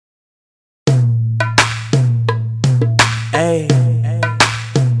Ayy,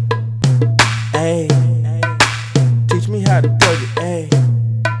 ayy, teach me how to thug it, ayy.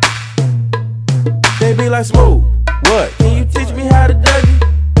 They be like, Smooth, what? Can you teach me how to thug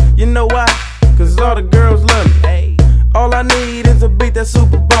it? You know why? Cause all the girls love me, ayy. All I need is a beat that's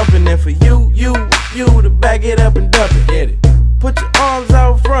super bumpin', and for you to back it up and dump it. Get it? Put your arms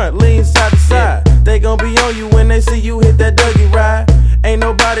out front, lean side to side. They gon' be on you when they see you hit that Dougie ride. Ain't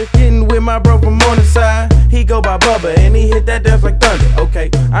nobody getting with my bro from on the side. He go by Bubba and he hit that dance like thunder. Okay,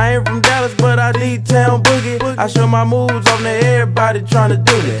 I ain't from Dallas, but I D-Town boogie. I show my moves on to everybody tryna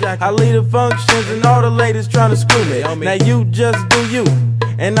do me. I lead the functions and all the ladies tryna screw me. Now you just do you,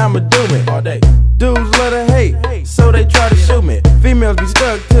 and I'ma do it all day. Dudes love to hate, so they try to shoot me. Females be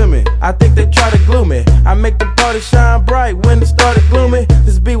stuck to me, I think they try to glue me. I make the party shine bright when it started gloomy.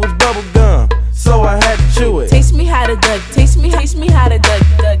 This beat was bubble gum, so I had to chew it. Taste me how to duck, taste me how to duck,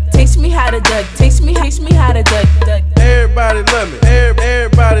 taste me how to duck, taste me how to duck. Everybody love me,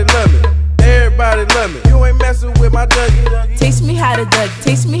 everybody love me, everybody love me. You ain't messing with my Dougie. Taste me how to duck,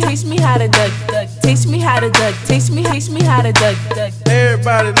 taste me how to duck, taste me how to duck, taste me how to duck.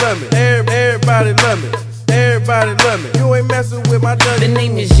 Everybody love me, everybody love me, everybody love me. You ain't messing with my Dougie. The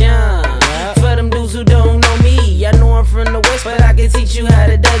name is Young. For them dudes who don't know me, I know I'm from the West, but I can teach you how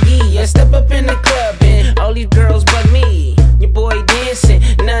to Dougie. I step up in the club and all these girls bug me. Your boy dancing,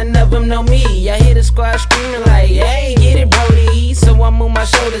 none of them know me. I hear the squad screaming like, hey, get it, Brody. So I move my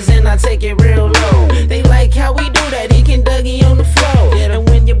shoulders and I take it real low. They like how we do that, he can Dougie on the floor. And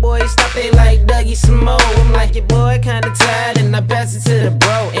when your boy stop, they like Dougie some more. I'm like, your boy kinda tired, and I pass it to the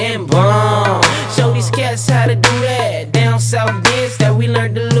bro and boom. Show these cats how to do that. Down south dance that we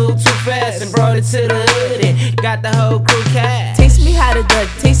learned a little too fast and brought it to the hood and got the whole crew cat. Taste me how to duck,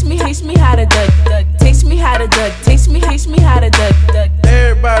 taste me how to duck, taste me how to duck, taste me how to duck.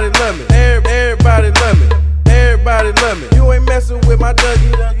 Everybody love me, everybody love me, everybody love me. You ain't messing with my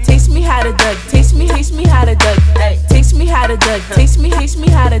Dougie. Taste me how to duck, taste me how to duck, taste me how to duck, taste me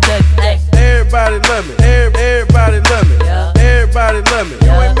how to duck. Everybody love me, everybody love me, everybody love me.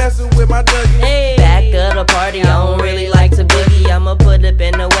 You ain't messing with my Dougie. Back of the party, I don't really like to boogie. I'ma put up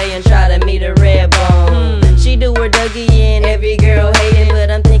in the way and try to meet a red bone. She do her Dougie and every girl hating, but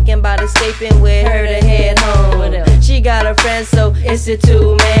I'm thinking about escaping with her to head home. She got a friend, so it's a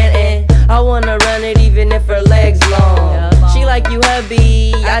two-man, and I wanna run it even if her legs long. She like you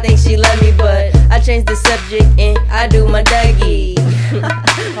hubby, I think she love me, but I changed the subject and I do my Dougie.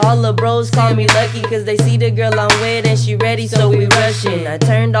 All the bros call me lucky cause they see the girl I'm with and she ready, so we rushin'. I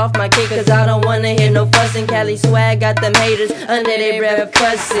turned off my kick cause I don't wanna hear no fussin'. Cali swag got them haters under their breath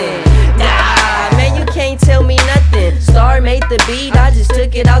fussin'. Nah, man, you can't tell me nothing. Star made the beat, I just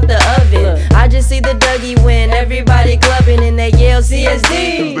took it out the oven. I just see the Dougie when everybody clubbing and they yell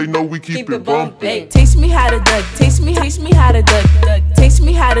CSD. They know we keep it bumpin'. Taste me how to duck, taste me how to duck, taste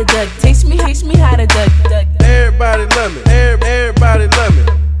me how to duck, taste me how to duck. Everybody love me, everybody love me,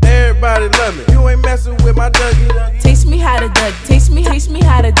 everybody love me. You ain't messing with my Dougie. Taste me how to duck, taste me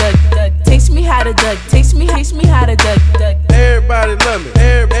how to duck, taste me how to duck, taste me how to duck. Everybody love me,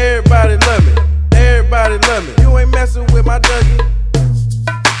 everybody love me, everybody love me. You ain't messing with my Dougie.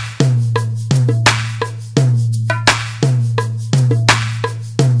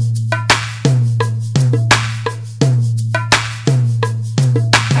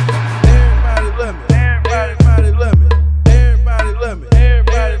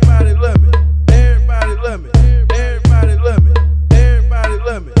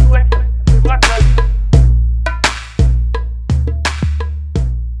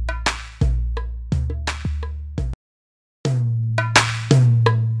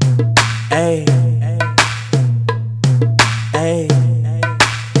 Ayy, ayy,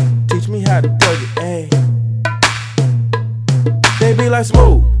 teach me how to thug it, ayy. They be like,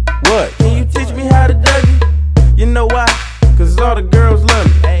 Smooth, what? Can you teach me how to thug it? You know why? Cause all the girls love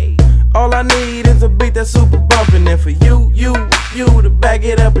me, ayy. All I need is a beat that's super bumpin', and for you to back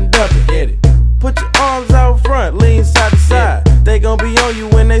it up and dump it. Get it? Put your arms out front, lean side to side. They gon' be on you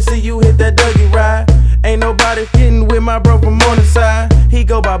when they see you hit that Dougie ride. Ain't nobody getting with my bro from on the side. He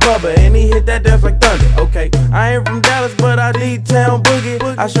go by Bubba and he hit that dance like thunder. Okay, I ain't from Dallas, but I D-Town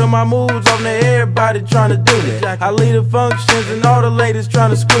boogie. I show my moves on to everybody tryna do me. I lead the functions and all the ladies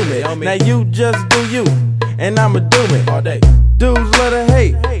tryna screw me. Now you just do you, and I'ma do it all day. Dudes love to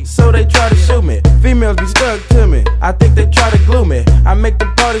hate, so they try to shoot me. Females be stuck to me, I think they try to glue me. I make the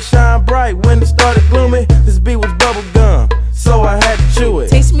party shine bright when it started gloomy. This beat was bubble gum, so I had to chew it.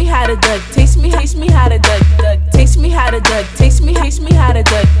 Taste me how to duck, taste me how to duck, taste me how to duck, taste me how to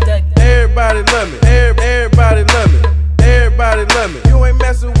duck. Everybody love me, everybody love me, everybody love me. You ain't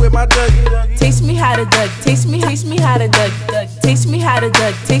messing with with my Dougie. Taste me how to Doug. Taste me how to Doug. Taste me how to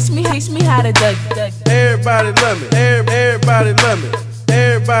Doug. Taste me how to Doug. Everybody love me. Everybody love me.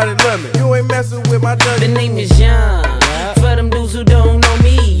 Everybody love me. You ain't messing with my Dougie. The name is Young. For them dudes who don't know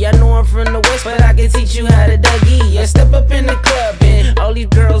me, I know I'm from the West, but I can teach you how to Dougie. I step up in the club and all these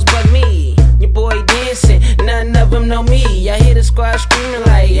girls bug me. Your boy dancing, none of them know me. I hear the squad screaming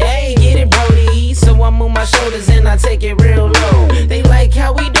like, hey, get it, Brody. So I move my shoulders and I take it real low. They like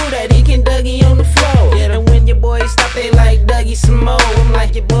how we do that, he can Dougie on the floor. And when your boy stop, they like Dougie some more. I'm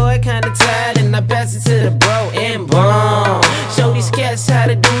like, your boy kinda tired, and I pass it to the bro and boom. Show these cats how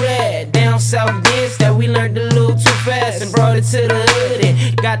to do that. Down south dance that we learned a little too fast and brought it to the hood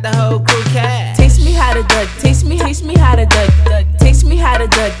and got the whole crew cat. Taste me how to Doug. Taste me how to Doug. Taste me how to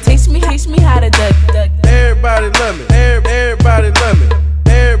Doug. Taste me how to Doug. Everybody love me. Everybody love me.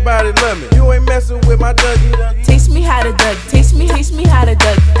 Everybody love me. You ain't messing with my Dougie. Taste me how to Doug. Taste me how to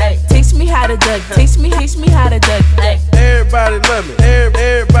Doug. Taste me how to Doug. Taste me how to Doug. Everybody love me.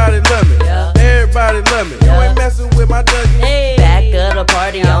 Everybody love me. Everybody love me. You